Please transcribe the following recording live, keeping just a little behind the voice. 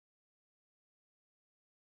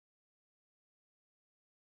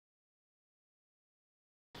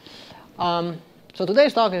So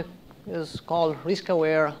today's talk is called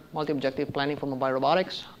Risk-Aware Multi-Objective Planning for Mobile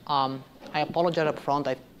Robotics. I apologize up front.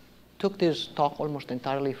 I took this talk almost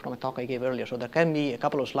entirely from a talk I gave earlier, so there can be a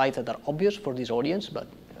couple of slides that are obvious for this audience, but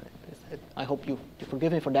I hope you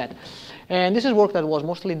forgive me for that. And this is work that was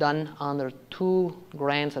mostly done under two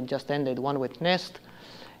grants that just ended, one with NEST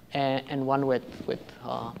and one with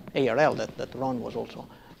ARL that Ron was also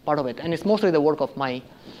part of it. And it's mostly the work of my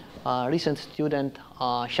recent student,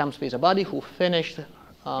 Shams Bezabadi, who finished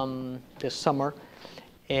this summer.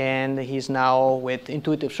 And he's now with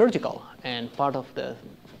Intuitive Surgical. And part of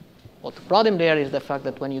what brought him there is the fact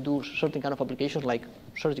that when you do certain kind of applications like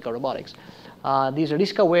surgical robotics, these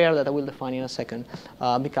risk-aware that I will define in a second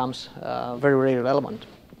becomes very, very relevant.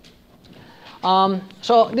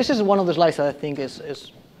 So this is one of the slides that I think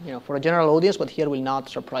is for a general audience, but here will not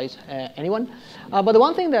surprise anyone. But the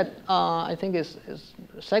one thing that I think is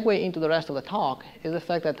segue into the rest of the talk is the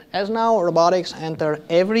fact that as now robotics enter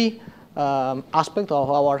every aspect of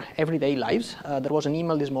our everyday lives. There was an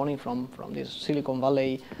email this morning from this Silicon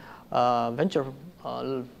Valley venture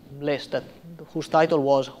list whose title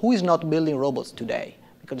was, "Who is not building robots today?"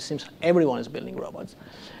 Because it seems everyone is building robots.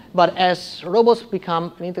 But as robots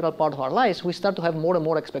become an integral part of our lives, we start to have more and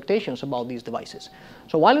more expectations about these devices.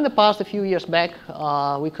 So while in the past, a few years back,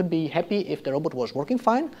 we could be happy if the robot was working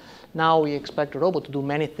fine, now we expect the robot to do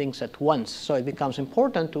many things at once. So it becomes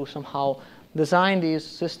important to somehow design these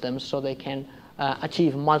systems so they can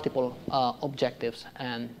achieve multiple objectives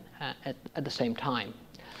and at the same time.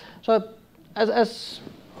 So as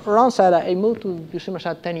Ron said, I moved to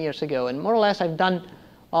UCMersat 10 years ago, and more or less I've done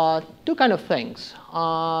two kind of things.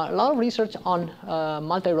 A lot of research on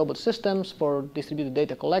multi-robot systems for distributed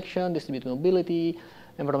data collection, distributed mobility,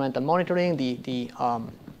 environmental monitoring. The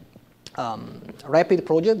RAPID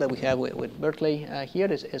project that we have with Berkeley here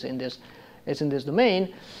is in this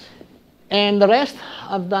domain. And the rest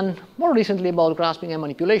I've done more recently about grasping and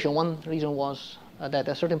manipulation. One reason was that at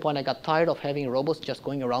a certain point I got tired of having robots just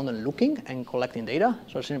going around and looking and collecting data.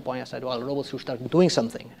 So at a certain point I said, well, robots should start doing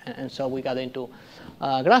something. And so we got into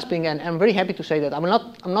grasping. And I'm very happy to say that I'm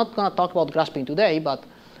not going to talk about grasping today, but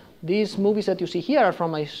these movies that you see here are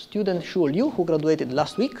from my student Shuo Liu, who graduated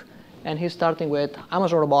last week. And he's starting with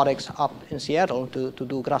Amazon Robotics up in Seattle to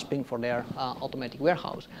do grasping for their automatic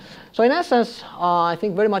warehouse. So in essence, I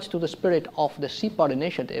think very much to the spirit of the CPART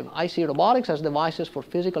initiative, I see robotics as devices for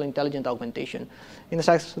physical intelligent augmentation, in the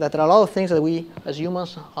sense that there are a lot of things that we as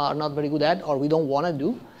humans are not very good at or we don't want to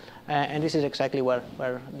do. And this is exactly where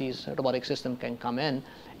these robotic systems can come in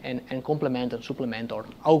and complement and supplement or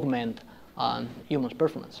augment humans'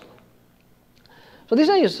 performance. So this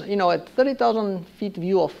is a 30,000 feet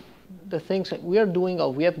view of the things that we are doing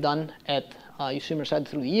or we have done at UCMersat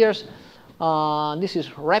through the years. This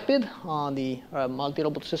is RAPID, the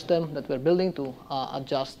multi-robot system that we're building to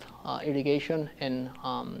adjust irrigation in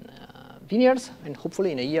vineyards. And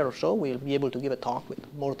hopefully in a year or so, we'll be able to give a talk with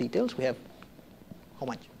more details. We have, how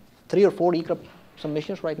much? 3 or 4 eCRAP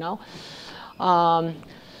submissions right now.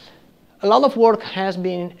 A lot of work has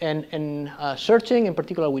been in searching, in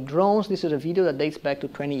particular with drones. This is a video that dates back to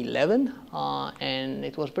 2011, and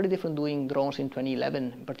it was pretty different doing drones in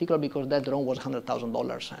 2011, in particular because that drone was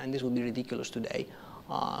 $100,000, and this would be ridiculous today,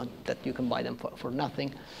 that you can buy them for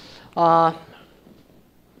nothing.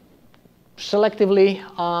 Selectively,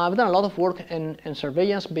 I've done a lot of work in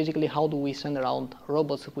surveillance. Basically, how do we send around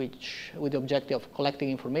robots with the objective of collecting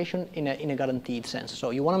information in a guaranteed sense. So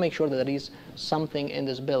you want to make sure that there is something in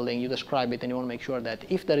this building, you describe it, and you want to make sure that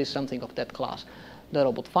if there is something of that class, the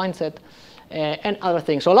robot finds it, and other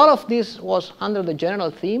things. So a lot of this was under the general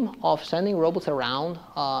theme of sending robots around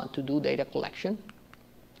to do data collection.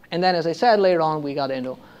 And then, as I said, later on, we got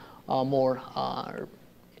into more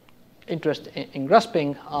interest in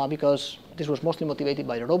grasping because this was mostly motivated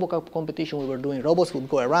by the RoboCup competition. We were doing robots who would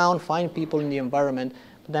go around, find people in the environment,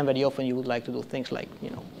 but then very often you would like to do things like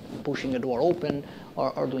pushing a door open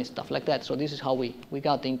or doing stuff like that. So this is how we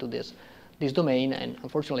got into this domain, and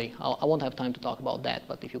unfortunately I won't have time to talk about that,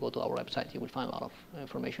 but if you go to our website you will find a lot of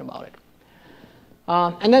information about it.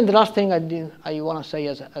 And then the last thing I want to say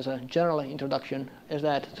as a general introduction is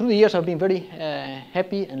that through the years I've been very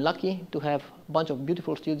happy and lucky to have a bunch of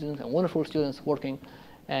beautiful students and wonderful students working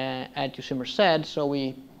at UCMersat. So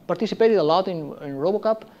we participated a lot in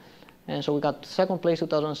RoboCup, and so we got second place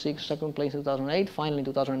 2006, second place 2008. Finally in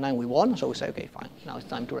 2009 we won, so we said, okay, fine, now it's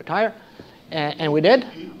time to retire. And we did.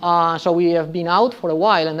 So we have been out for a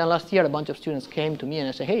while, and then last year a bunch of students came to me and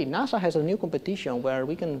I said, hey, NASA has a new competition where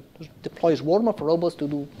we can deploy swarm of robots to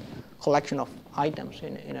do collection of items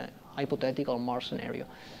in a hypothetical Mars scenario.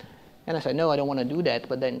 And I said, no, I don't want to do that.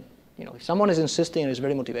 But then if someone is insisting and is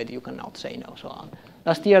very motivated, you cannot say no. So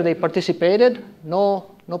last year they participated, no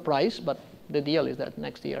prize, but the deal is that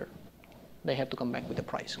next year they have to come back with a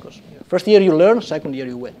prize, because first year you learn, second year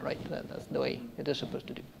you win, right? That's the way it is supposed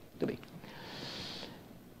to be.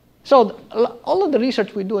 So all of the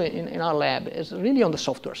research we do in our lab is really on the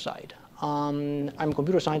software side. I'm a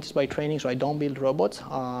computer scientist by training, so I don't build robots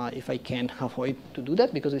if I can avoid to do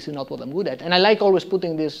that, because this is not what I'm good at. And I like always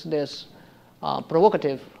putting this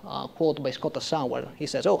provocative quote by Scott Hassan, where he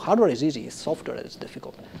says, "Oh, hardware is easy; it's software that is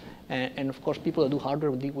difficult." And of course, people that do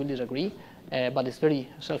hardware will disagree, but it's very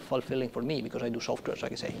self-fulfilling for me because I do software, so I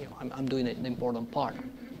can say, I'm doing the important part.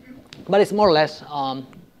 But it's more or less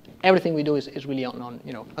everything we do is really on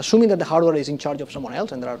assuming that the hardware is in charge of someone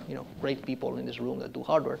else, and there are great people in this room that do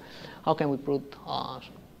hardware. How can we put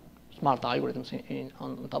smart algorithms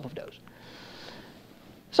on top of those?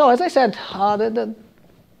 So as I said, the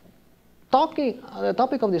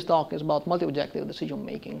topic of this talk is about multi-objective decision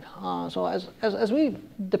making. So as we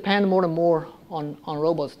depend more and more on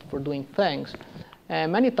robots for doing things,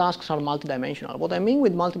 many tasks are multidimensional. What I mean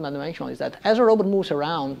with multidimensional is that as a robot moves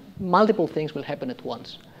around, multiple things will happen at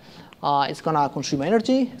once. It's going to consume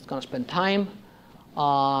energy, it's going to spend time.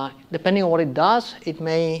 Depending on what it does, it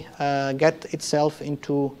may get itself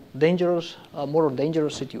into more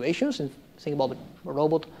dangerous situations. And think about a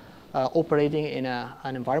robot operating in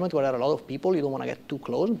an environment where there are a lot of people. You don't want to get too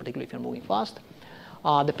close, particularly if you're moving fast.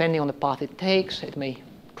 Depending on the path it takes, it may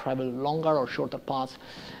travel longer or shorter paths.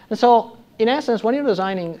 And so, in essence, when you're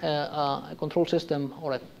designing a control system,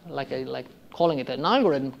 or like calling it an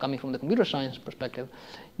algorithm, coming from the computer science perspective,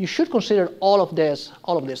 you should consider all of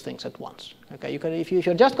these things at once. Okay, if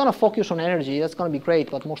you're just going to focus on energy, that's going to be great,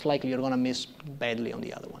 but most likely you're going to miss badly on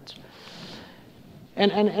the other ones.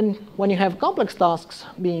 And when you have complex tasks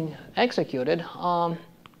being executed,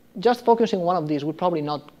 just focusing on one of these would probably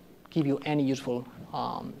not give you any useful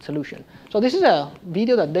solution. So this is a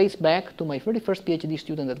video that dates back to my very first PhD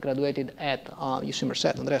student that graduated at UC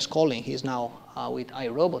Merced, Andreas Colling. He's now with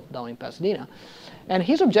iRobot down in Pasadena. And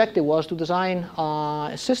his objective was to design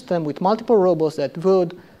a system with multiple robots that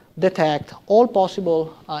would detect all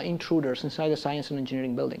possible intruders inside a science and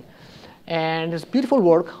engineering building. And it's beautiful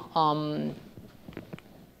work.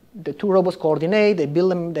 The two robots coordinate, they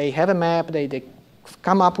build them, they have a map, they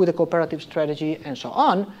come up with a cooperative strategy, and so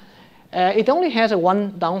on. It only has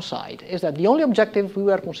one downside, is that the only objective we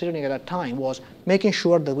were considering at that time was making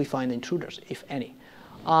sure that we find intruders, if any.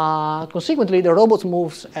 Consequently, the robots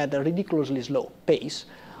moves at a ridiculously slow pace,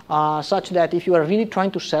 such that if you are really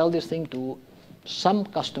trying to sell this thing to some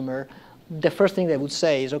customer, the first thing they would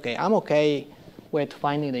say is, okay, I'm okay with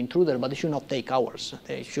finding the intruder, but it should not take hours.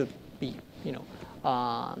 It should be,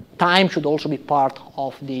 time should also be part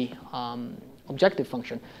of the objective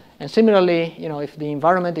function. And similarly, if the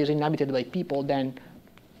environment is inhabited by people, then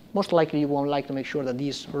most likely you won't like to make sure that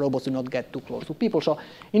these robots do not get too close to people. So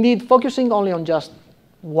indeed, focusing only on just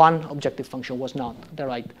one objective function is not the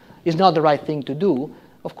right thing to do.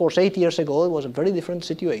 Of course, 8 years ago, it was a very different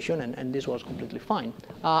situation, and this was completely fine.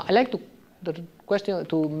 I like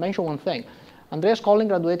to mention one thing. Andreas Colling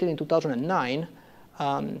graduated in 2009.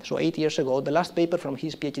 So 8 years ago, the last paper from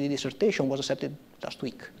his PhD dissertation was accepted last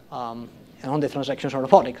week on the transactions of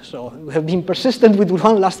robotics. So we have been persistent with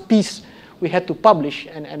one last piece we had to publish,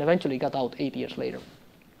 and eventually got out 8 years later,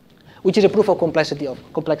 which is a proof of complexity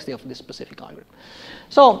of this specific algorithm.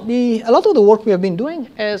 So a lot of the work we have been doing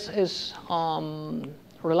is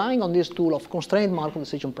relying on this tool of constrained Markov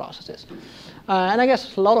decision processes. And I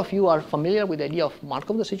guess a lot of you are familiar with the idea of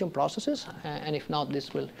Markov decision processes, and if not,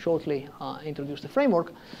 this will shortly introduce the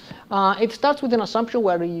framework. It starts with an assumption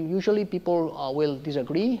where usually people will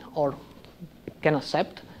disagree or can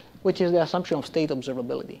accept, which is the assumption of state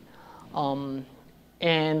observability.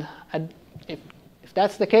 And if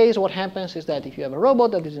that's the case, what happens is that if you have a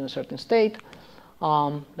robot that is in a certain state,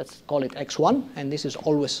 let's call it x1, and this is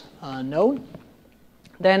always known,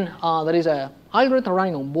 then there is an algorithm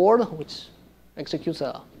running on board which executes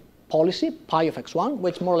a policy, pi of x1,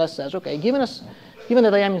 which more or less says, okay, given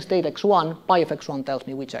that I am in state x1, pi of x1 tells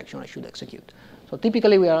me which action I should execute. So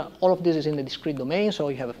typically, all of this is in the discrete domain, so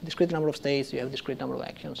you have a discrete number of states, you have a discrete number of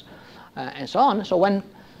actions, and so on. So when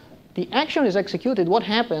the action is executed, what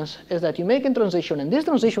happens is that you make a transition, and this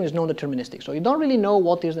transition is non-deterministic. So you don't really know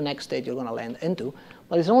what is the next state you're going to land into,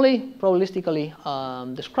 but it's only probabilistically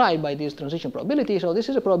described by this transition probability. So this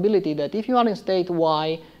is a probability that if you are in state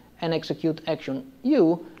y and execute action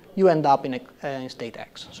u, you end up in state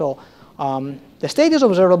x. So the state is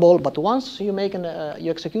observable, but once you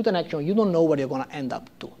execute an action, you don't know where you're going to end up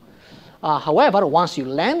to. However, once you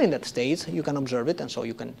land in that state, you can observe it, and so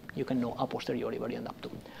you can know a posteriori where you end up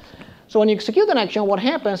to. So when you execute an action, what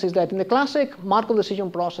happens is that in the classic Markov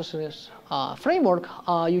decision processes framework,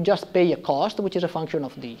 you just pay a cost, which is a function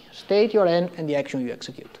of the state you're in and the action you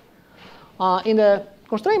execute. In the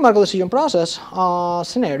constrained Markov decision process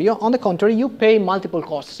scenario, on the contrary, you pay multiple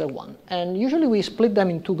costs at once. And usually we split them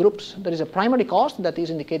in two groups. There is a primary cost that is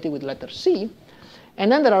indicated with letter C,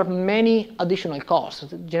 and then there are many additional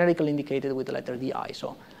costs, generically indicated with the letter DI.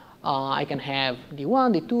 So I can have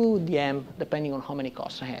D1, D2, DM, depending on how many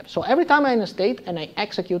costs I have. So every time I'm in a state and I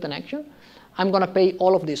execute an action, I'm going to pay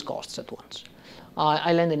all of these costs at once.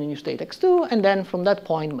 I land in a new state X2, and then from that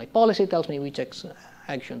point, my policy tells me which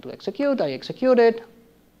action to execute. I execute it.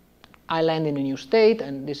 I land in a new state,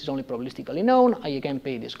 and this is only probabilistically known. I again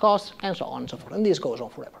pay these costs, and so on and so forth. And this goes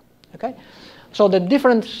on forever. Okay? So the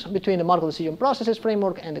difference between the Markov decision processes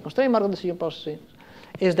framework and the constrained Markov decision processes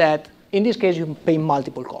is that in this case, you pay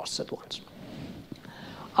multiple costs at once.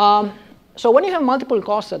 So when you have multiple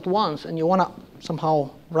costs at once and you want to somehow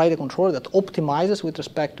write a controller that optimizes with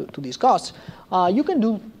respect to these costs, you can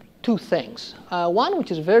do two things. One,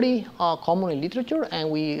 which is very common in literature and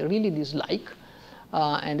we really dislike,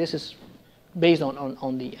 and this is based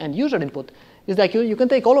on the end user input, is that you can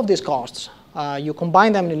take all of these costs, you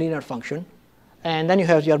combine them in a linear function, and then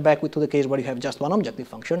you're back to the case where you have just one objective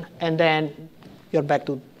function, and then you're back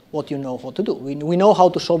to what you know how to do. We know how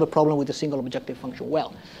to solve a problem with a single objective function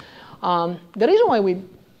well. The reason why we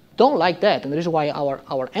don't like that, and the reason why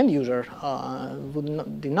our end user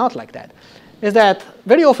did not like that, is that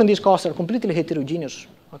very often these costs are completely heterogeneous.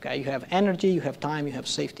 Okay, you have energy, you have time, you have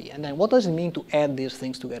safety, and then what does it mean to add these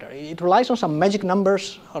things together? It relies on some magic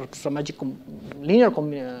numbers or some magic linear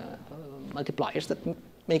multipliers that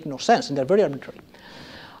make no sense, and they're very arbitrary.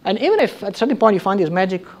 And even if at a certain point you find this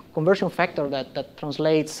magic conversion factor that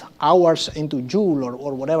translates hours into joule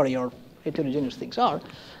or whatever your heterogeneous things are,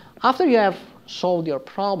 after you have solved your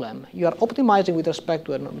problem, you are optimizing with respect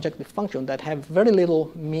to an objective function that have very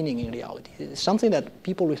little meaning in reality. It's something that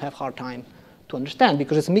people will have a hard time to understand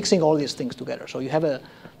because it's mixing all these things together. So you have the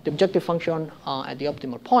objective function at the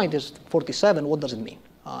optimal point is 47. What does it mean?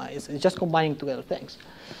 It's just combining together things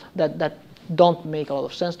that don't make a lot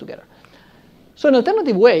of sense together. So an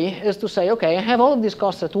alternative way is to say, OK, I have all of these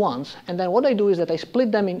costs at once. And then what I do is that I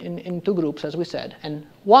split them in two groups, as we said. And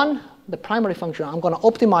one, the primary function, I'm going to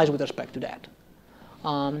optimize with respect to that.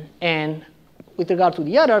 And with regard to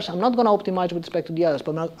the others, I'm not going to optimize with respect to the others,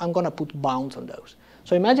 but I'm going to put bounds on those.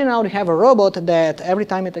 So imagine now you have a robot that every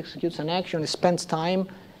time it executes an action, it spends time,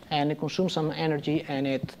 and it consumes some energy, and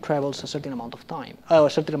it travels a certain amount of time, a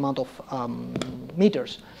certain amount of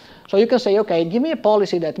meters. So you can say, OK, give me a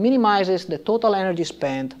policy that minimizes the total energy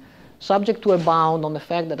spent, subject to a bound on the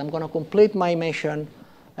fact that I'm going to complete my mission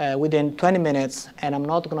within 20 minutes, and I'm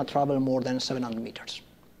not going to travel more than 700 meters.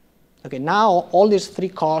 OK, now all these three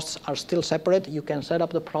costs are still separate. You can set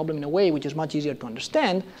up the problem in a way which is much easier to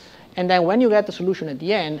understand. And then when you get the solution at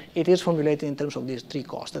the end, it is formulated in terms of these three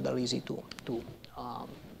costs that are easy to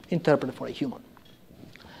interpret for a human.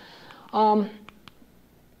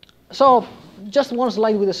 So just one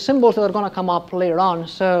slide with the symbols that are going to come up later on.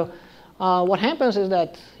 So what happens is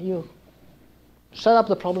that you set up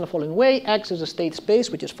the problem the following way. X is a state space,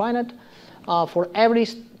 which is finite. For every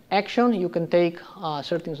action, you can take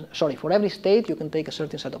for every state, you can take a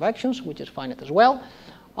certain set of actions, which is finite as well.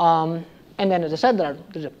 And then, as I said,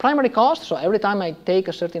 there's a primary cost. So every time I take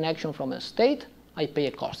a certain action from a state, I pay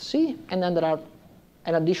a cost C. And then there are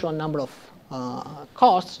an additional number of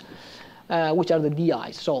costs, which are the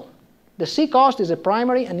DIs. So the C cost is a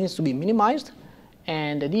primary and needs to be minimized.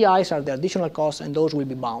 And the DIs are the additional costs, and those will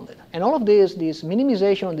be bounded. And all of this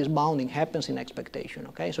minimization and this bounding happens in expectation.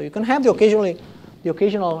 Okay? So you can have the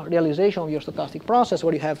occasional realization of your stochastic process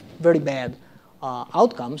where you have very bad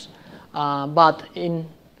outcomes. But in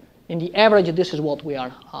the average, this is what we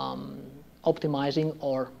are optimizing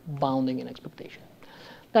or bounding in expectation.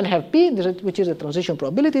 Then I have P, which is the transition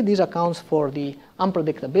probability. This accounts for the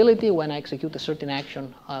unpredictability when I execute a certain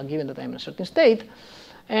action, given that I'm in a certain state.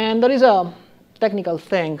 And there is a technical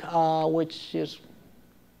thing which is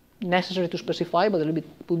necessary to specify, but it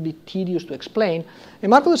would be tedious to explain. In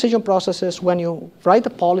Markov decision processes, when you write a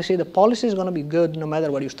policy, the policy is going to be good no matter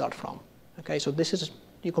where you start from. Okay, so this is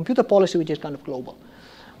you compute a policy which is kind of global.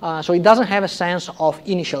 So it doesn't have a sense of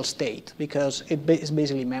initial state because it is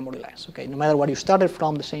basically memoryless. Okay, no matter where you started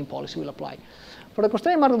from, the same policy will apply. For the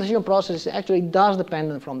constrained Markov decision process, it actually does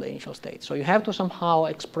depend from the initial state. So you have to somehow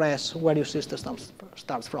express where your system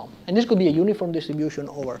starts from. And this could be a uniform distribution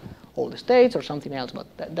over all the states or something else, but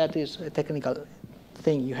that is a technical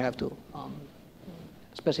thing you have to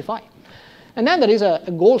specify. And then there is a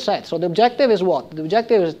goal set. So the objective is what? The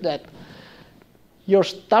objective is that Your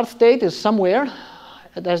start state is somewhere,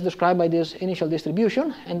 as described by this initial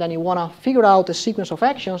distribution, and then you want to figure out a sequence of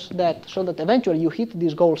actions so that eventually you hit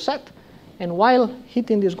this goal set. And while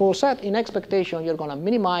hitting this goal set, in expectation, you're going to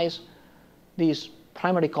minimize these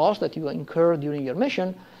primary costs that you incur during your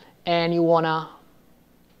mission, and you want to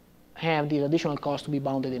have the additional cost to be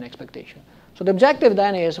bounded in expectation. So the objective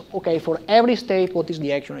then is, okay, for every state, what is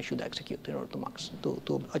the action I should execute in order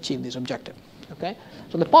to achieve this objective? Okay?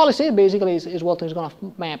 So the policy basically is what is going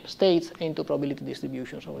to map states into probability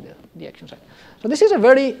distributions over the action set. So this is a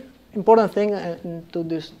very important thing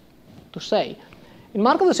to say. In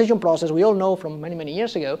Markov decision process, we all know from many, many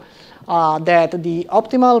years ago that the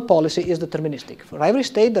optimal policy is deterministic. For every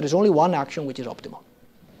state, there is only one action which is optimal.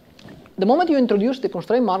 The moment you introduce the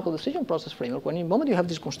constraint Markov decision process framework, the moment you have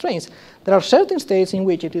these constraints, there are certain states in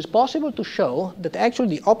which it is possible to show that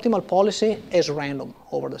actually the optimal policy is random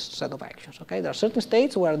over the set of actions. Okay? There are certain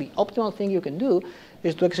states where the optimal thing you can do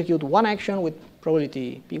is to execute one action with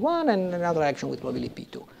probability P1 and another action with probability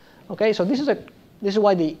P2. Okay? So this is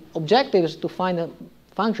why the objective is to find a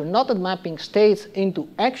function not at mapping states into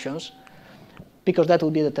actions, because that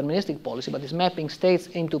would be a deterministic policy, but it's mapping states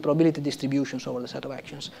into probability distributions over the set of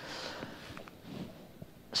actions.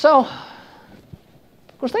 So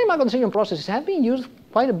constraint Markov decision processes have been used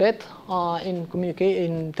quite a bit in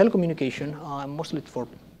telecommunication, mostly for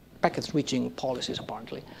packet switching policies,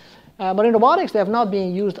 apparently. But in robotics, they have not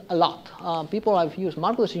been used a lot. People have used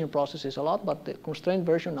Markov decision processes a lot, but the constraint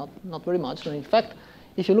version, not very much. So in fact,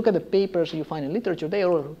 if you look at the papers you find in literature, they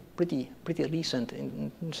are pretty recent in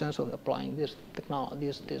the sense of applying this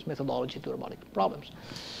technology, this methodology to robotic problems.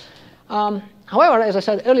 However, as I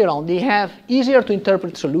said earlier on, they have easier to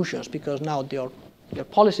interpret solutions because now your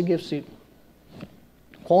policy gives you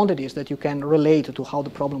quantities that you can relate to how the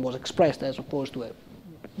problem was expressed as opposed to a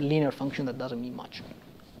linear function that doesn't mean much.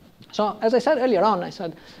 So as I said earlier on, I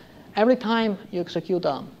said every time you execute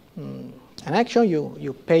an action,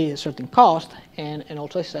 you pay a certain cost, and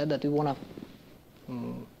also I said that you want to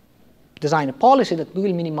design a policy that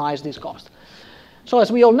will minimize this cost. So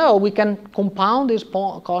as we all know, we can compound these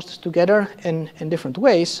costs together in different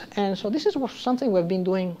ways, and so this is something we've been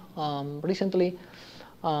doing recently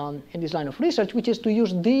in this line of research, which is to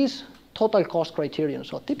use these total cost criterion.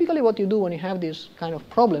 So typically what you do when you have these kind of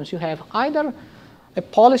problems, you have either a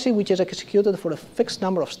policy which is executed for a fixed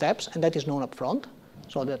number of steps, and that is known up front,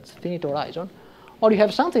 so that's finite horizon, or you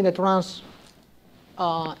have something that runs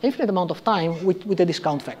infinite amount of time with a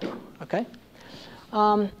discount factor, okay?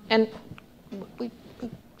 And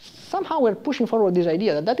somehow we're pushing forward this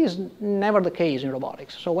idea that is never the case in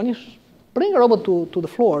robotics. So when you bring a robot to the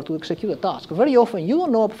floor to execute a task, very often you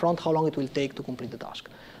don't know up front how long it will take to complete the task.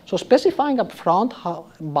 So specifying up front how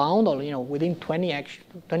bound or within 20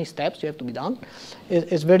 steps you have to be done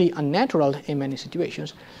is very unnatural in many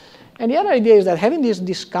situations. And the other idea is that having this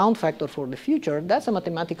discount factor for the future, that's a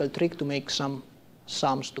mathematical trick to make some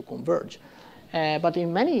sums to converge. But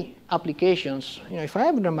in many applications, if I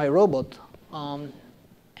have my robot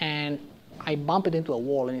and I bump it into a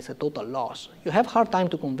wall and it's a total loss, you have a hard time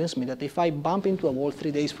to convince me that if I bump into a wall 3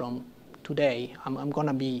 days from today, I'm going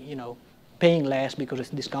to be paying less because it's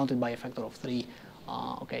discounted by a factor of 3,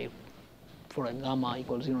 okay, for a gamma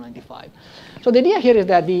equals 0.95. So the idea here is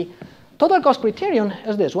that the total cost criterion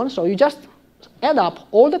is this one. So you just add up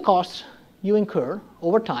all the costs you incur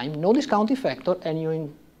over time, no discounting factor, and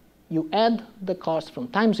you add the cost from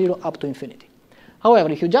time 0 up to infinity.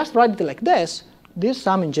 However, if you just write it like this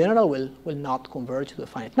sum in general will not converge to a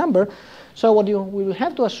finite number. So what we will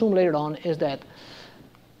have to assume later on is that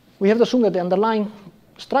we have to assume that the underlying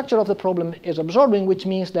structure of the problem is absorbing, which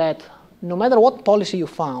means that no matter what policy you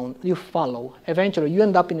follow, eventually you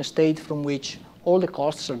end up in a state from which all the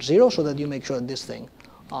costs are 0, so that you make sure that this thing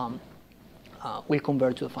will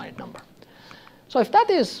converge to a finite number. So if that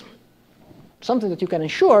is something that you can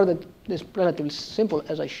ensure that is relatively simple,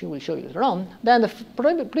 as I will show you later on, then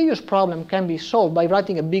the previous problem can be solved by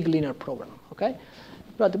writing a big linear program. Okay?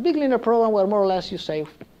 Write a big linear program where more or less you say,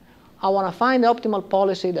 I want to find the optimal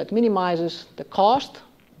policy that minimizes the cost,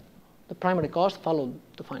 the primary cost,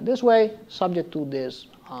 defined this way, subject to these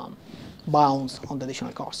bounds on the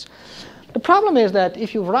additional costs. The problem is that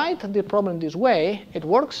if you write the problem this way, it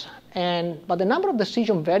works, but the number of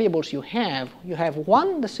decision variables you have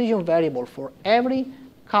one decision variable for every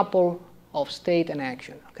couple of state and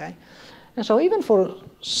action. Okay? And so even for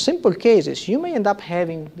simple cases, you may end up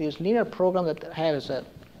having this linear program that has a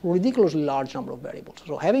ridiculously large number of variables.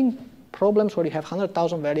 So having problems where you have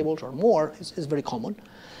 100,000 variables or more is very common.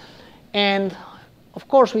 And of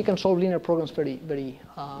course, we can solve linear programs very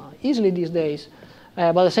easily these days.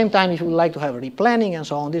 But at the same time, if you would like to have replanning and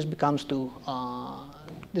so on, this becomes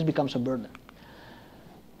a burden.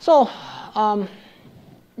 So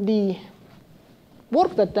the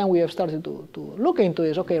work that then we have started to look into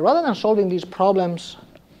is, okay, rather than solving these problems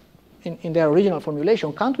in their original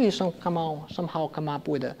formulation, can't we somehow come up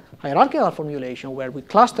with a hierarchical formulation where we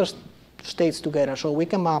cluster states together so we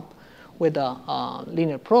come up with a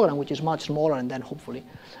linear program which is much smaller and then hopefully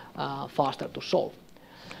faster to solve.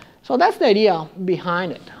 So that's the idea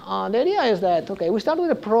behind it. The idea is that, okay, we start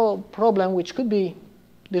with a problem which could be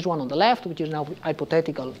this one on the left, which is now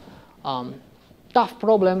hypothetical tough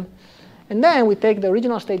problem. And then we take the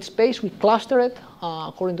original state space, we cluster it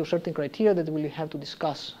according to certain criteria that we'll have to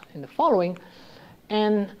discuss in the following.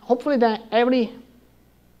 And hopefully then every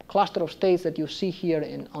cluster of states that you see here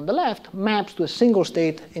on the left maps to a single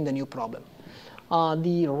state in the new problem.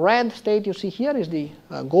 The red state you see here is the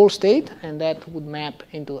goal state, and that would map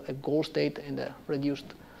into a goal state in the reduced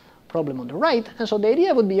problem on the right. And so the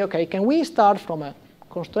idea would be, okay, can we start from a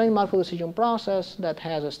constrained macro decision process that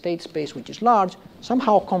has a state space which is large,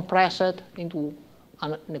 somehow compress it into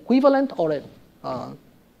an equivalent or an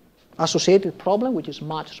associated problem which is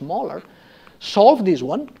much smaller, solve this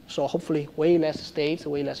one, so hopefully way less states,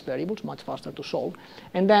 way less variables, much faster to solve,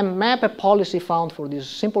 and then map a policy found for this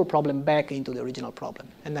simple problem back into the original problem.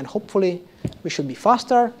 And then hopefully we should be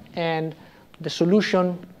faster, and the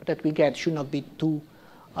solution that we get should not be too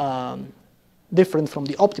different from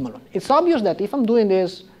the optimal one. It's obvious that if I'm doing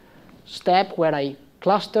this step where I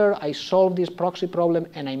cluster, I solve this proxy problem,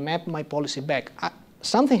 and I map my policy back,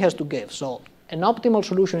 something has to give. So an optimal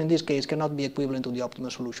solution in this case cannot be equivalent to the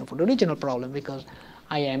optimal solution for the original problem because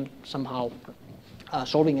I am somehow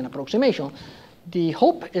solving an approximation. The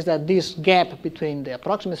hope is that this gap between the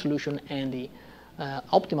approximate solution and the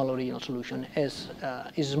optimal original solution is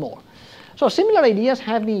small. So similar ideas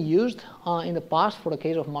have been used in the past for the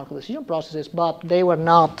case of macro decision processes, but they were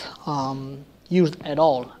not used at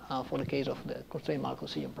all for the case of the constrained macro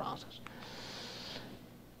decision process.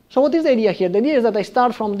 So what is the idea here? The idea is that I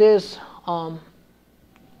start from this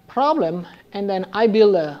problem, and then I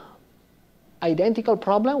build an identical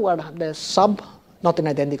problem where the not an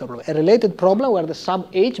identical problem, a related problem where the sub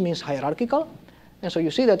H means hierarchical. And so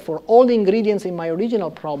you see that for all the ingredients in my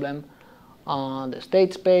original problem, the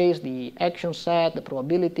state space, the action set, the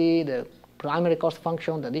probability, the primary cost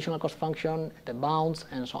function, the additional cost function, the bounds,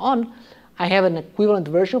 and so on, I have an equivalent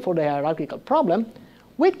version for the hierarchical problem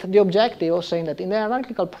with the objective of saying that in the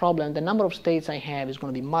hierarchical problem, the number of states I have is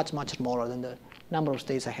going to be much, much smaller than the number of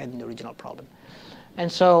states I had in the original problem.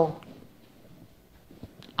 And so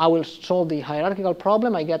I will solve the hierarchical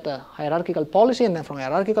problem. I get a hierarchical policy, and then from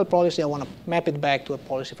hierarchical policy, I want to map it back to a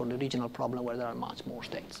policy for the original problem where there are much more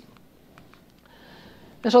states.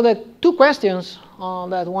 And so the two questions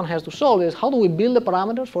that one has to solve is, how do we build the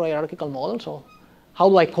parameters for a hierarchical model? So how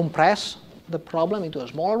do I compress the problem into a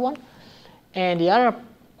smaller one? And the other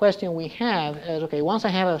question we have is, okay, once I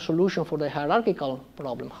have a solution for the hierarchical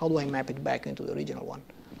problem, how do I map it back into the original one?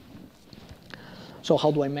 So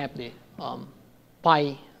how do I map the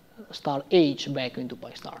pi star h back into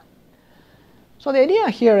pi star? So the idea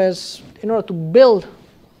here is, in order to build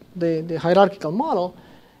the hierarchical model,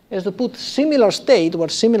 is to put similar state, where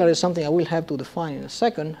similar is something I will have to define in a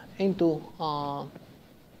second, into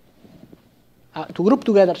to group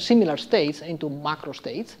together similar states into macro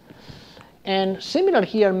states. And similar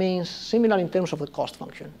here means similar in terms of the cost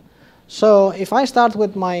function. So if I start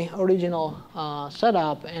with my original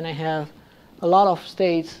setup and I have a lot of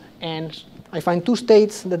states, and I find two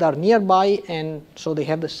states that are nearby, and so they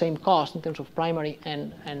have the same cost in terms of primary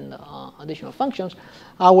and additional functions,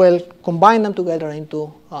 I will combine them together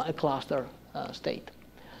into a cluster state.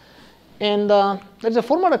 And there's a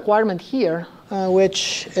formal requirement here,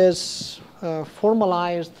 which is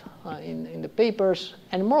formalized in the papers,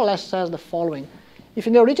 and more or less says the following. If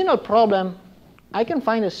in the original problem, I can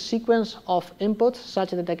find a sequence of inputs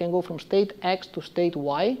such that I can go from state X to state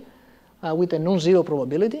Y with a non-zero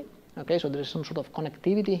probability, okay, so there is some sort of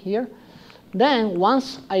connectivity here, then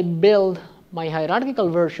once I build my hierarchical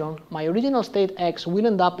version, my original state X will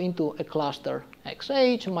end up into a cluster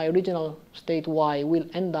XH, my original state Y will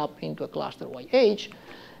end up into a cluster YH.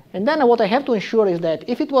 And then what I have to ensure is that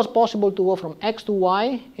if it was possible to go from X to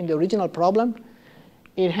Y in the original problem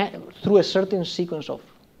through a certain sequence of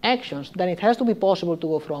actions, then it has to be possible to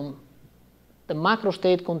go from the macro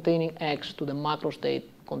state containing X to the macro state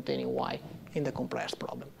containing Y in the compressed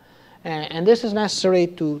problem. And this is necessary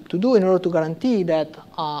to do in order to guarantee that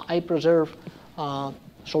I preserve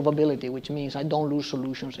solvability, which means I don't lose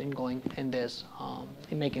solutions in going in this,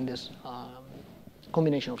 in making this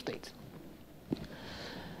combination of states.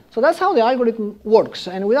 So that's how the algorithm works.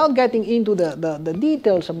 And without getting into the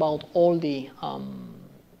details about all the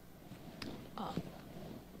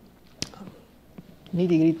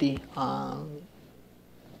nitty-gritty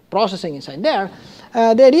processing inside there,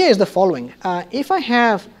 the idea is the following. If I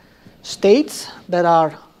have states that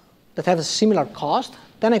have a similar cost,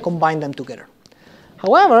 then I combine them together.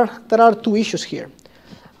 However, there are two issues here.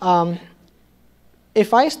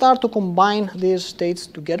 If I start to combine these states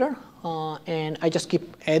together, and I just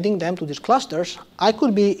keep adding them to these clusters, I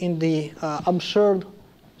could be in the absurd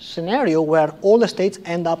scenario where all the states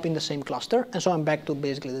end up in the same cluster, and so I'm back to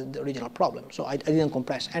basically the original problem. So I didn't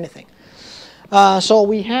compress anything. So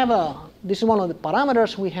we have this is one of the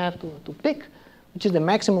parameters we have to pick, which is the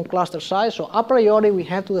maximum cluster size. So a priori, we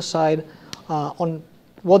have to decide on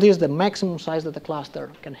what is the maximum size that the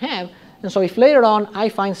cluster can have. And so if later on I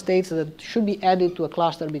find states that should be added to a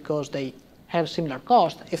cluster because they have similar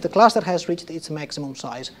cost, if the cluster has reached its maximum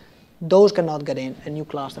size, those cannot get in, a new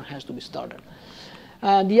cluster has to be started.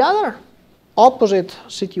 The other opposite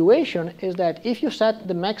situation is that if you set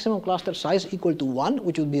the maximum cluster size equal to 1,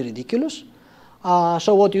 which would be ridiculous,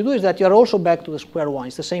 so what you do is that you're also back to the square one.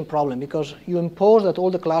 It's the same problem because you impose that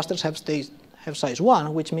all the clusters have size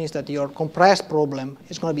 1, which means that your compressed problem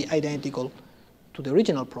is going to be identical to the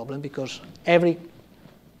original problem because every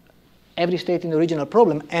state in the original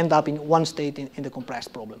problem end up in one state in the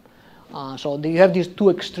compressed problem. So you have these two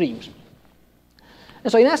extremes.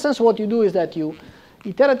 And so in essence, what you do is that you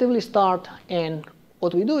iteratively start, and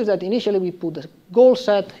what we do is that initially we put the goal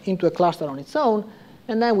set into a cluster on its own,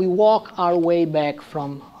 and then we walk our way back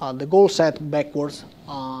from the goal set backwards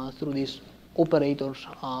through these operators,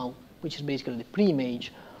 which is basically the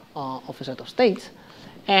pre-image of a set of states.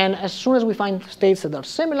 And as soon as we find states that are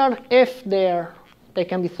similar, if they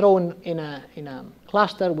can be thrown in a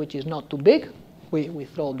cluster which is not too big, we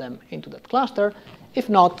throw them into that cluster. If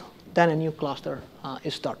not, then a new cluster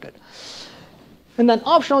is started. And then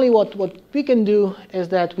optionally, what we can do is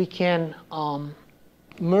that we can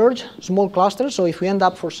merge small clusters. So if we end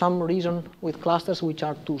up for some reason with clusters which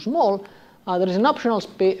are too small, there is an optional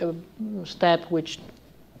step which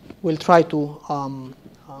will try to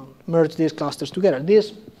merge these clusters together.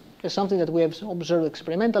 This is something that we have observed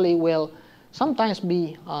experimentally will sometimes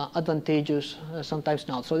be advantageous, sometimes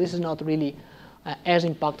not. So this is not really as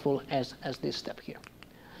impactful as this step here.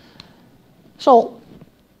 So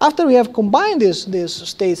after we have combined these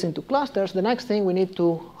states into clusters, the next thing we need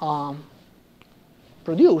to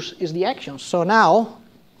produce is the actions. So now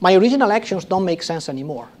my original actions don't make sense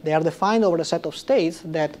anymore. They are defined over a set of states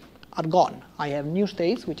that are gone. I have new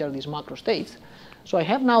states, which are these macro states. So I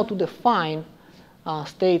have now to define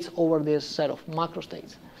states over this set of macro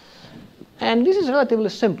states. And this is relatively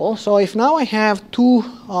simple. So if now I have two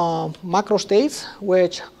macro states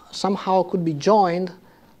which somehow could be joined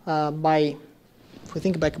by, if we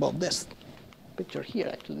think back about this picture here,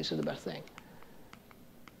 actually this is the best thing.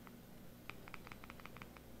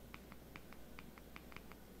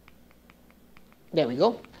 There we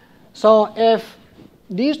go. So if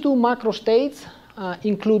these two macro states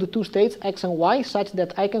include the two states x and y such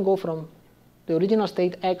that I can go from the original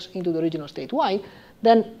state x into the original state y,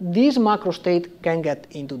 then this macro state can get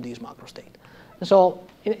into this macro state. And so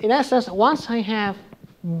in essence, once I have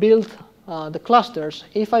built the clusters,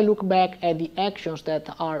 if I look back at the actions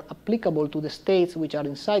that are applicable to the states which are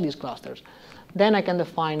inside these clusters, then I can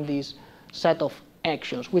define this set of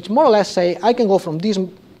actions, which more or less say I can go from this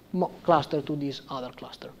cluster to this other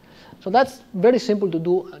cluster. So that's very simple to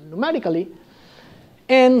do numerically.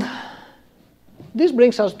 And this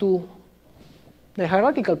brings us to the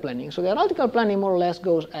hierarchical planning. So the hierarchical planning more or less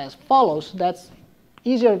goes as follows. That's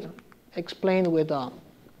easier explained with a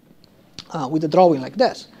drawing like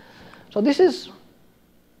this. So this is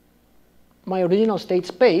my original state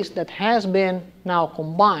space that has been now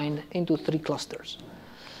combined into three clusters.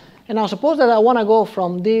 And now suppose that I want to go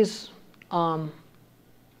from this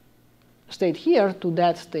state here to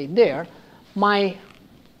that state there. My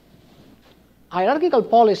hierarchical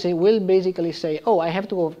policy will basically say, oh, I have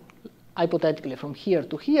to go hypothetically from here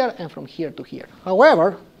to here and from here to here.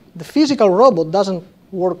 However, the physical robot doesn't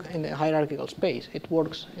work in the hierarchical space. It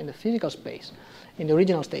works in the physical space, in the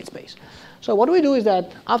original state space. So what we do is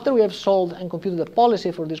that after we have solved and computed the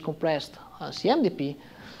policy for this compressed CMDP,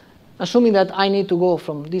 assuming that I need to go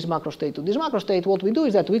from this macro state to this macro state, what we do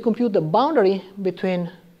is that we compute the boundary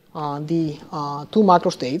between the two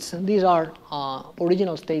macro states. These are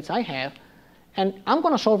original states I have. And I'm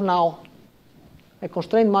going to solve now a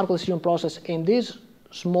constrained Markov decision process in this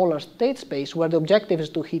smaller state space where the objective is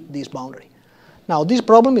to hit this boundary. Now, this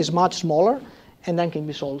problem is much smaller and then can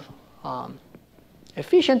be solved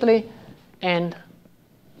efficiently. And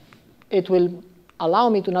it will allow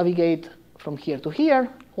me to navigate from here to here.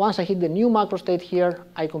 Once I hit the new macro state here,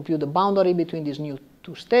 I compute the boundary between these new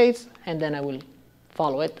two states, and then I will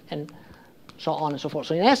follow it, and so on and so forth.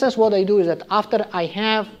 So in essence, what I do is that after I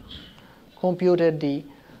have computed the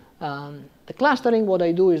clustering, what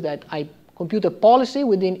I do is that I compute a policy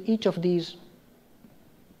within each of these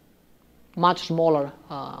much smaller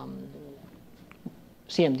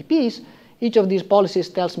CMDPs. Each of these policies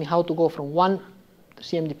tells me how to go from one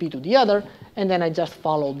CMDP to the other, and then I just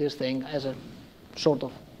follow this thing as a sort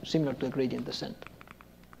of similar to a gradient descent.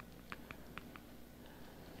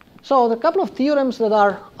 So there are a couple of theorems that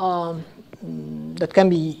are that can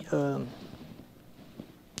be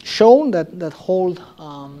shown that hold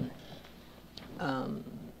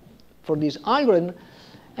for this algorithm,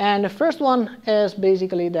 and the first one is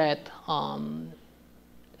basically that a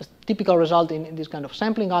typical result in this kind of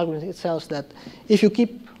sampling algorithm. It says that if you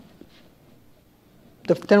keep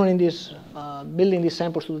determining this, building these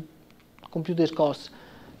samples to compute these costs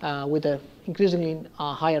with an increasingly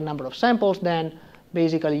higher number of samples, then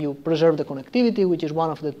basically you preserve the connectivity, which is one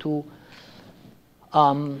of the two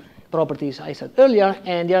properties I said earlier.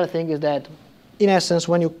 And the other thing is that, in essence,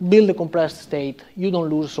 when you build a compressed state, you don't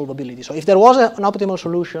lose solvability. So if there was an optimal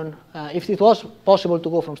solution, if it was possible to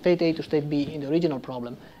go from state A to state B in the original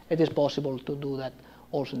problem, it is possible to do that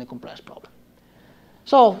also in the compressed problem.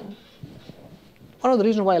 So one of the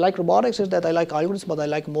reasons why I like robotics is that I like algorithms, but I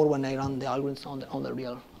like more when I run the algorithms on the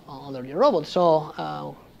real robot.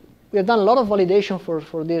 So we have done a lot of validation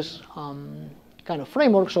for this kind of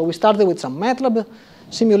framework. So we started with some MATLAB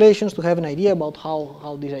simulations to have an idea about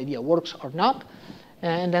how this idea works or not.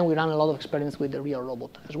 And then we ran a lot of experiments with the real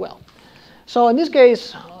robot as well. So in this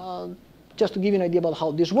case, just to give you an idea about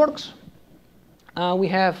how this works, we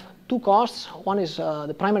have two costs. One is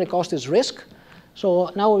the primary cost is risk.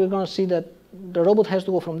 So now we're going to see that the robot has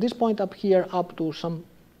to go from this point up here up to some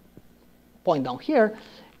point down here.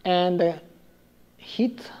 And the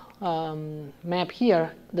heat map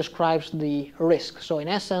here describes the risk. So in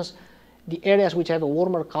essence, the areas which have a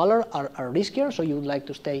warmer color are riskier, so you would like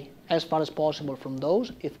to stay as far as possible from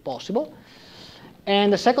those, if possible.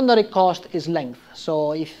 And the secondary cost is length.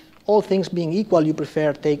 So if all things being equal, you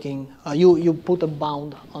prefer taking, you put a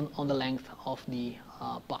bound on the length of the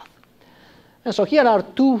path. And so here are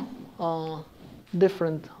two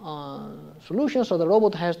different solutions. So the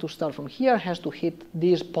robot has to start from here, has to hit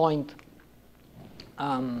this point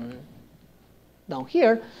down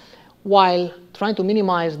here, while trying to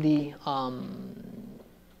minimize the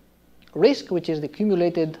risk, which is the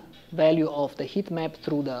cumulated value of the heat map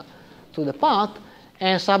through the path,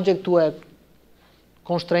 and subject to a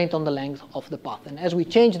constraint on the length of the path. And as we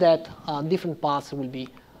change that, different paths will be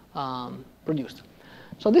produced.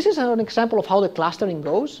 So this is an example of how the clustering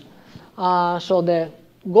goes. So the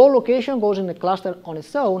goal location goes in the cluster on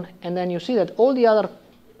its own, and then you see that all the other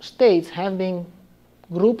states have been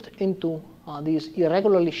grouped into these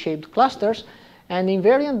irregularly shaped clusters, and the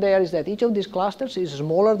invariant there is that each of these clusters is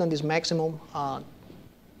smaller than this maximum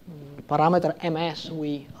parameter ms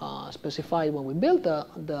we specified when we built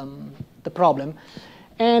the problem.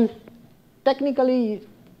 And technically,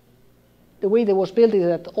 the way that was built is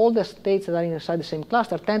that all the states that are inside the same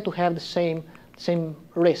cluster tend to have the same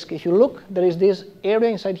risk. If you look, there is this area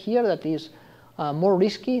inside here that is more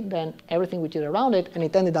risky than everything which is around it, and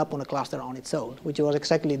it ended up on a cluster on its own, which was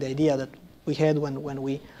exactly the idea that we had when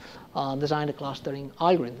we designed the clustering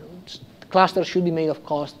algorithm. The cluster should be made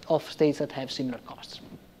of states that have similar costs.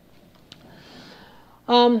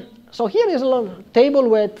 So here is a little table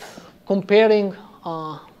with comparing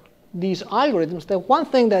these algorithms. The one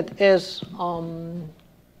thing that is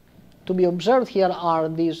to be observed here are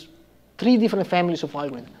these three different families of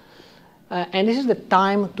algorithms. And this is the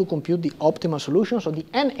time to compute the optimal solution. So the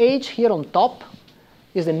NH here on top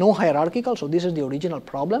is the non-hierarchical, so this is the original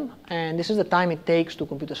problem, and this is the time it takes to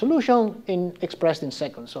compute a solution expressed in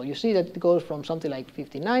seconds. So you see that it goes from something like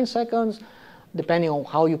 59 seconds, depending on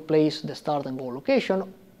how you place the start and goal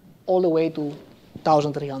location, all the way to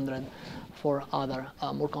 1,300 for other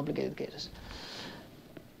more complicated cases.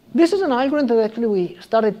 This is an algorithm that actually we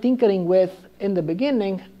started tinkering with in the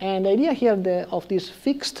beginning, and the idea here of this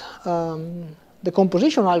fixed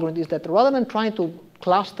decomposition algorithm is that rather than trying to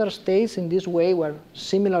cluster states in this way where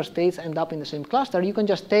similar states end up in the same cluster, you can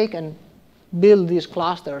just take and build these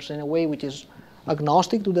clusters in a way which is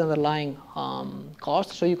agnostic to the underlying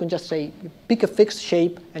cost. So you can just say, you pick a fixed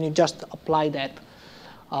shape and you just apply that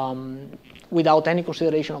without any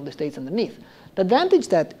consideration of the states underneath. The advantage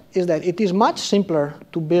is that it is much simpler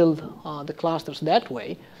to build the clusters that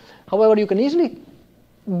way. However, you can easily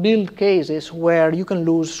build cases where you can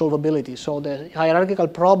lose solvability. So the hierarchical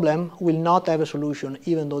problem will not have a solution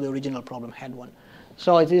even though the original problem had one.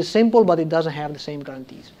 So it is simple, but it doesn't have the same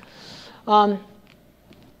guarantees.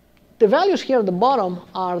 The values here at the bottom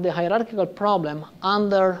are the hierarchical problem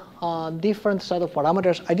under different set of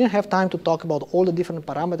parameters. I didn't have time to talk about all the different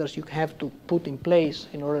parameters you have to put in place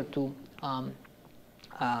in order to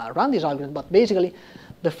run this algorithm. But basically,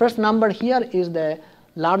 the first number here is the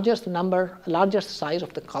largest size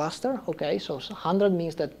of the cluster. Okay, so 100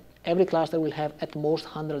 means that every cluster will have at most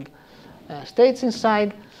 100 states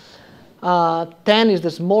inside. 10 is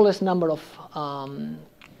the smallest number of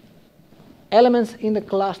elements in the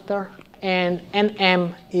cluster, and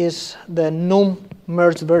NM is the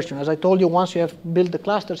non-merged version. As I told you, once you have built the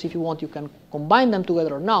clusters, if you want, you can combine them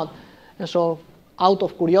together or not. And so out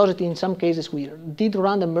of curiosity, in some cases, we did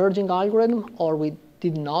run the merging algorithm, or we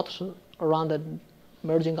did not run the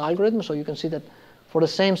merging algorithm. So you can see that for the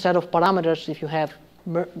same set of parameters, if you have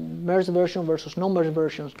merged version versus non-merged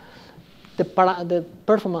versions, the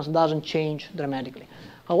performance doesn't change dramatically.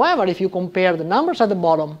 However, if you compare the numbers at the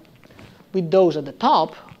bottom with those at the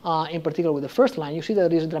top, in particular with the first line, you see that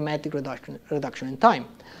there is a dramatic reduction in time.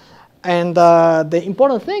 And the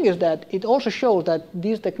important thing is that it also shows that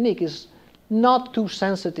this technique is not too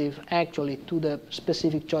sensitive, actually, to the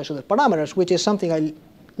specific choice of the parameters, which is something I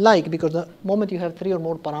like, because the moment you have 3 or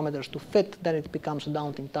more parameters to fit, then it becomes a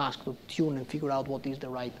daunting task to tune and figure out what is the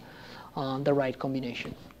right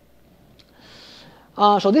combination.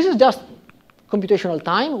 So this is just computational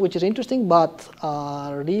time, which is interesting, but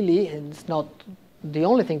really it's not the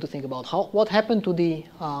only thing to think about. What happened to the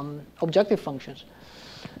objective functions?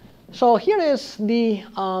 So here is the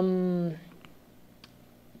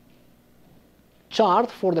chart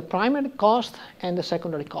for the primary cost and the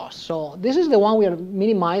secondary cost. So this is the one we are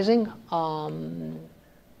minimizing. And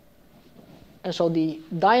so the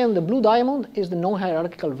blue diamond is the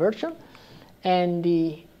non-hierarchical version, and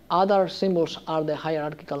the other symbols are the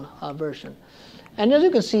hierarchical version. And as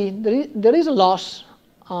you can see, there is a loss,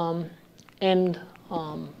 but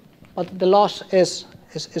the loss is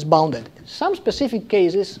bounded. Some specific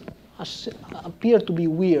cases appear to be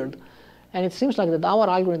weird, and it seems like that our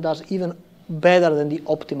algorithm does even better than the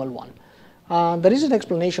optimal one. There is an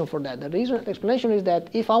explanation for that. The explanation is that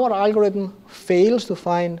if our algorithm fails to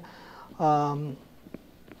find some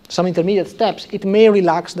intermediate steps, it may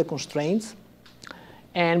relax the constraints.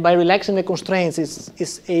 And by relaxing the constraints,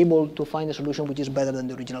 it's able to find a solution which is better than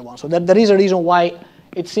the original one. So there is a reason why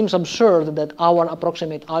it seems absurd that our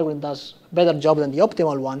approximate algorithm does a better job than the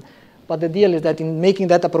optimal one. But the deal is that in making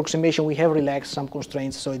that approximation, we have relaxed some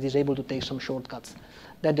constraints, so it is able to take some shortcuts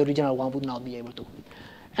that the original one would not be able to.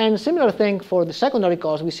 And similar thing for the secondary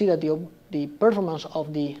cost, we see that the performance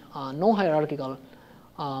of the non-hierarchical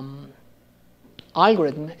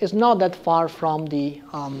algorithm is not that far from the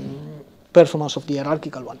performance of the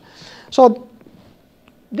hierarchical one. So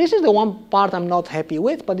this is the one part I'm not happy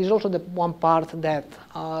with, but it's also the one part that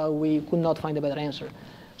we could not find a better answer.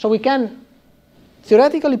 So we can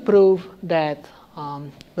theoretically prove that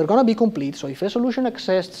we're going to be complete. So if a solution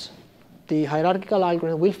exists, the hierarchical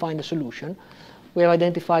algorithm will find a solution. We have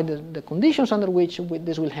identified the conditions under which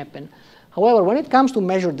this will happen. However, when it comes to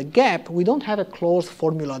measure the gap, we don't have a closed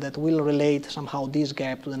formula that will relate somehow this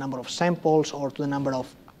gap to the number of samples or to the number of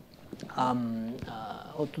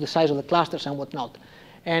or to the size of the clusters and whatnot.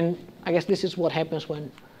 And I guess this is what happens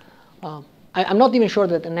when I'm not even sure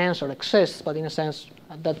that an answer exists, but in a sense,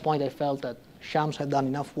 at that point, I felt that Shams had done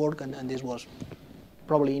enough work, and this was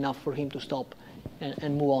probably enough for him to stop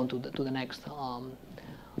and move on to the next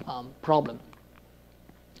problem.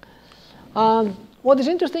 What is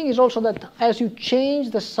interesting is also that as you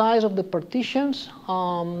change the size of the partitions,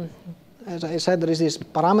 as I said, there is this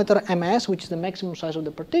parameter ms, which is the maximum size of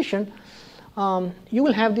the partition, you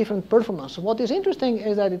will have different performance. What is interesting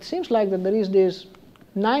is that it seems like that there is this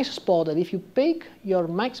nice spot that if you pick your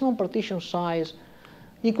maximum partition size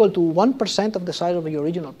equal to 1% of the size of your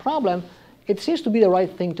original problem, it seems to be the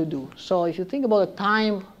right thing to do. So if you think about the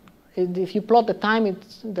time, if you plot the time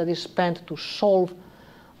that is spent to solve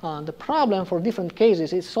the problem for different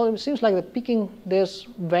cases, it seems like that picking this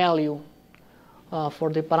value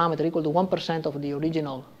for the parameter equal to 1% of the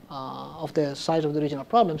original, of the size of the original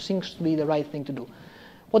problem seems to be the right thing to do.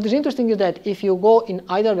 What is interesting is that if you go in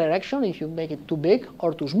either direction, if you make it too big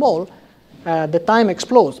or too small, the time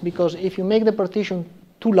explodes, because if you make the partition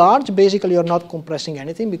too large, basically you're not compressing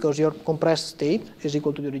anything because your compressed state is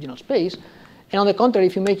equal to the original space. And on the contrary,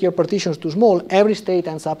 if you make your partitions too small, every state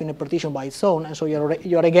ends up in a partition by its own, and so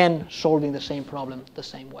you're again solving the same problem the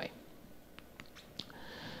same way.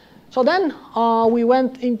 So then we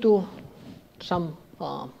went into some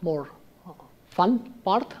more fun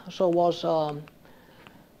part. So was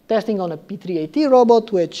testing on a P3AT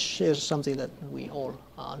robot, which is something that we all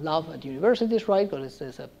love at universities, right? Because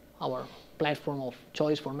it's our platform of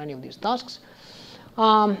choice for many of these tasks.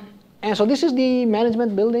 And so this is the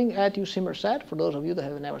management building at UC Merced, for those of you that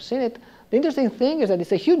have never seen it. The interesting thing is that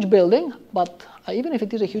it's a huge building, but even if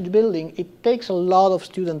it is a huge building, it takes a lot of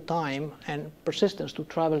student time and persistence to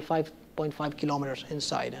travel 5.5 kilometers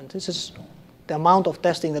inside. And this is the amount of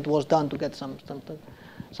testing that was done to get some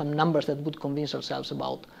numbers that would convince ourselves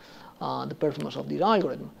about the performance of this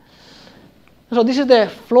algorithm. So this is the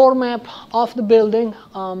floor map of the building,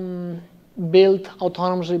 built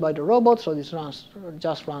autonomously by the robot. So this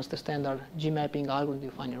just runs the standard G-mapping algorithm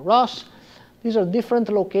you find in ROS. These are different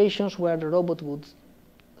locations where the robot would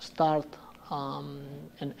start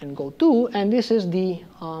and go to, and this is the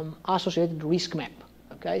associated risk map.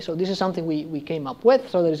 Okay, so this is something we came up with.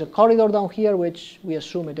 So there is a corridor down here, which we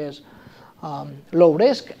assume it is low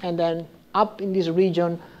risk, and then up in this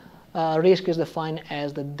region, risk is defined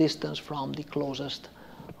as the distance from the closest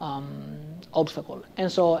obstacle.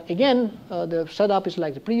 And so again, the setup is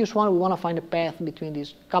like the previous one. We want to find a path between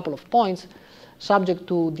these couple of points, subject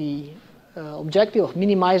to the objective of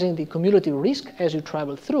minimizing the cumulative risk as you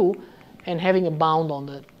travel through, and having a bound on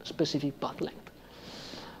the specific path length.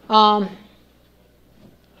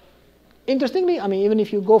 Interestingly, I mean, even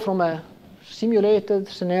if you go from a simulated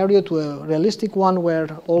scenario to a realistic one where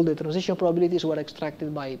all the transition probabilities were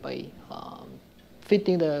extracted by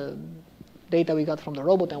fitting the data we got from the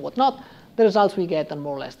robot and whatnot, the results we get are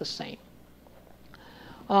more or less the same.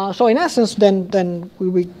 So in essence, then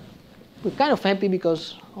we're kind of happy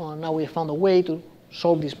because now we found a way to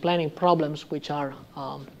solve these planning problems, which are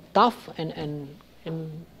tough and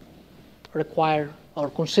require or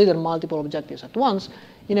consider multiple objectives at once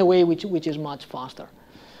in a way which is much faster.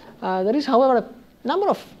 There is, however, a number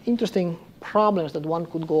of interesting problems that one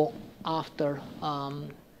could go after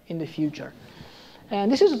in the future. And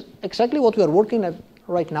this is exactly what we are working at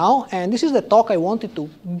right now. And this is the talk I wanted to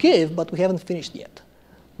give, but we haven't finished yet.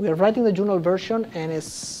 We are writing the journal version, and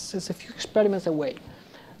it's a few experiments away.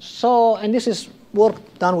 So, and this is work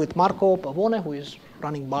done with Marco Pavone, who is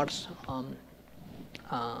running BARS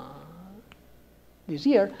this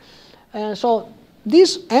year. And so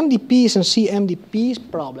these MDPs and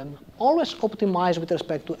CMDPs problem always optimize with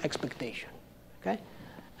respect to expectation. Okay?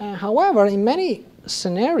 However, in many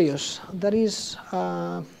scenarios, there is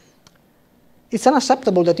it's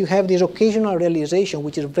unacceptable that you have this occasional realization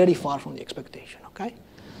which is very far from the expectation. Okay?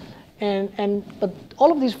 But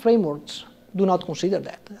all of these frameworks do not consider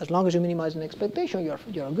that. As long as you minimize an expectation,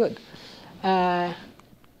 you're good.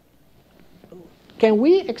 Can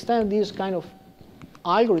we extend this kind of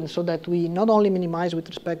algorithm so that we not only minimize with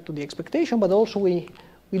respect to the expectation, but also we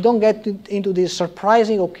don't get into these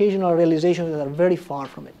surprising occasional realizations that are very far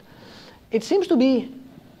from it? It seems to be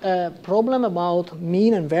a problem about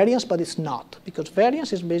mean and variance, but it's not, because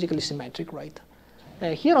variance is basically symmetric, right?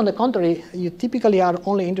 Here, on the contrary, you typically are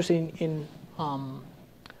only interested in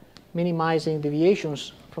minimizing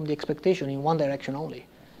deviations from the expectation in one direction only.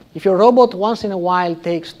 If your robot once in a while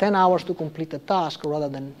takes 10 hours to complete a task rather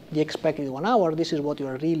than the expected 1 hour, this is what you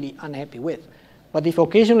are really unhappy with. But if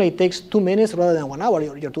occasionally it takes 2 minutes rather than 1 hour,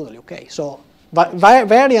 you're totally okay. So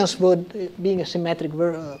variance would, being a symmetric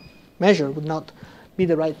measure, would not be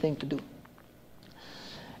the right thing to do.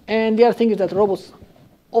 And the other thing is that robots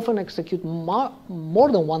often execute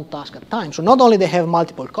more than one task at a time. So not only they have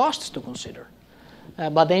multiple costs to consider,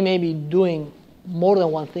 but they may be doing more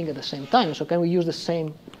than one thing at the same time. So can we use the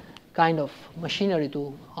same kind of machinery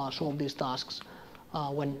to solve these tasks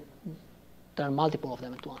when there are multiple of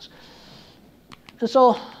them at once? And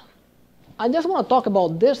so I just want to talk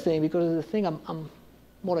about this thing because it's the thing I'm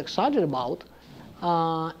more excited about,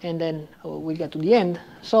 and then we get to the end.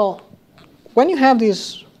 So when you have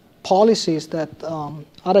these policies that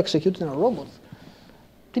are executed in a robot,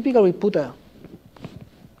 typically we put a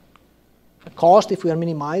cost if we are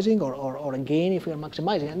minimizing or a gain if we are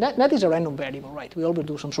maximizing. And that is a random variable, right? We always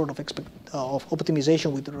do some sort of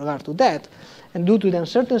optimization with regard to that. And due to the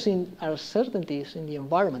uncertainties in the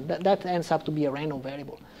environment, that ends up to be a random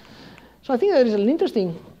variable. So I think there is an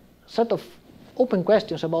interesting set of open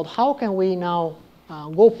questions about how can we now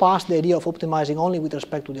go past the idea of optimizing only with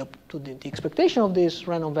respect to the expectation of these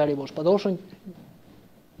random variables, but also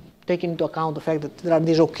taking into account the fact that there are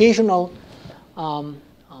these occasional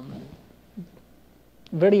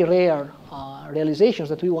very rare realizations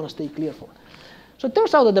that we want to stay clear for. So it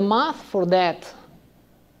turns out that the math for that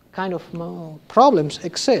kind of problems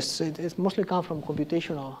exists. It mostly comes from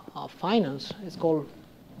computational finance. It's called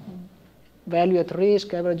value at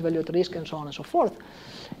risk, average value at risk, and so on and so forth.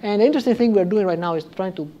 And the interesting thing we're doing right now is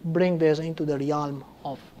trying to bring this into the realm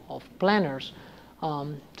of planners.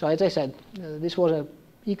 So as I said, this was a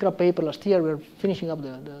ICRA paper last year. We're finishing up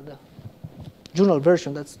the journal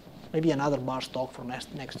version. That's maybe another Bars talk for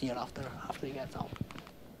next year after it gets out.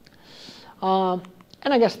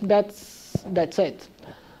 And I guess that's it.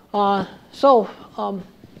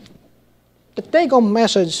 The take-home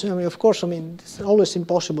message, of course, it's always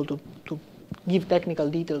impossible to give technical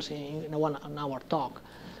details in a 1 hour talk.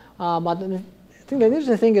 But I think the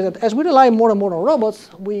interesting thing is that as we rely more and more on robots,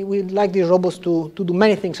 we like these robots to do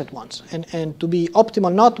many things at once and to be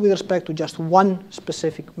optimal, not with respect to just one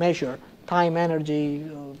specific measure, time, energy,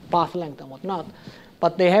 path length, and whatnot,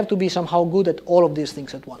 but they have to be somehow good at all of these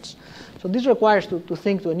things at once. So this requires to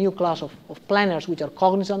think to a new class of planners which are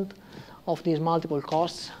cognizant of these multiple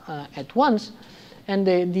costs at once. And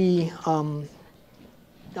the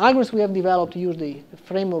algorithms we have developed use the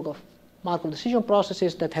framework of Markov decision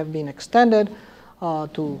processes that have been extended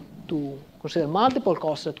to consider multiple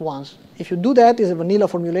costs at once. If you do that as a vanilla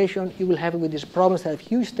formulation, you will have it with these problems that have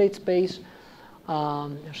huge state space,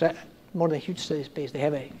 more than huge state space. They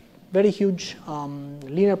have a very huge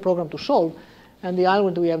linear program to solve, and the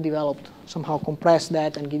algorithm we have developed somehow compress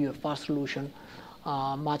that and give you a fast solution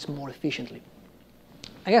much more efficiently.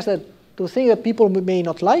 I guess that the thing that people may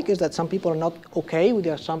not like is that some people are not okay with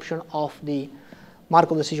the assumption of the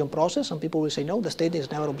Markov decision process. Some people will say, no, the state is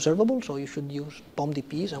never observable, so you should use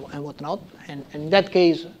POM-DPs and whatnot. And in that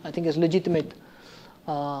case, I think it's legitimate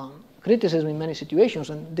criticism in many situations,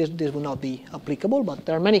 and this will not be applicable. But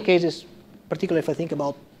there are many cases, particularly if I think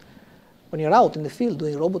about when you're out in the field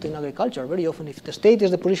doing roboting in agriculture, very often if the state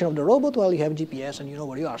is the position of the robot, well, you have GPS and you know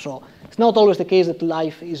where you are. So it's not always the case that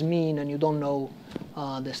life is mean and you don't know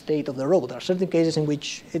the state of the robot. There are certain cases in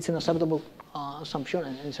which it's an acceptable assumption,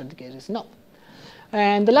 and in certain cases it's not.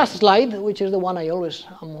 And the last slide, which is the one I'm always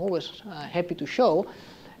happy to show,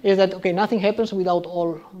 is that, okay, nothing happens without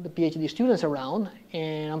all the PhD students around.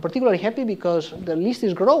 And I'm particularly happy because the list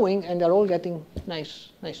is growing and they're all getting nice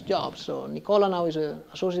jobs. So Nicola now is an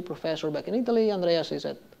associate professor back in Italy. Andreas is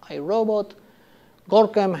at iRobot.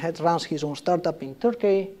 Gorkem runs his own startup in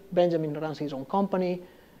Turkey. Benjamin runs his own company.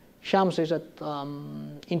 Shams is at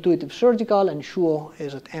Intuitive Surgical, and Shuo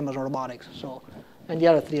is at Amazon Robotics. So, and the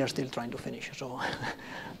other three are still trying to finish. So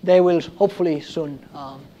they will hopefully soon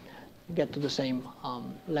get to the same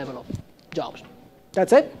level of jobs.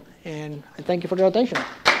 That's it, and I thank you for your attention.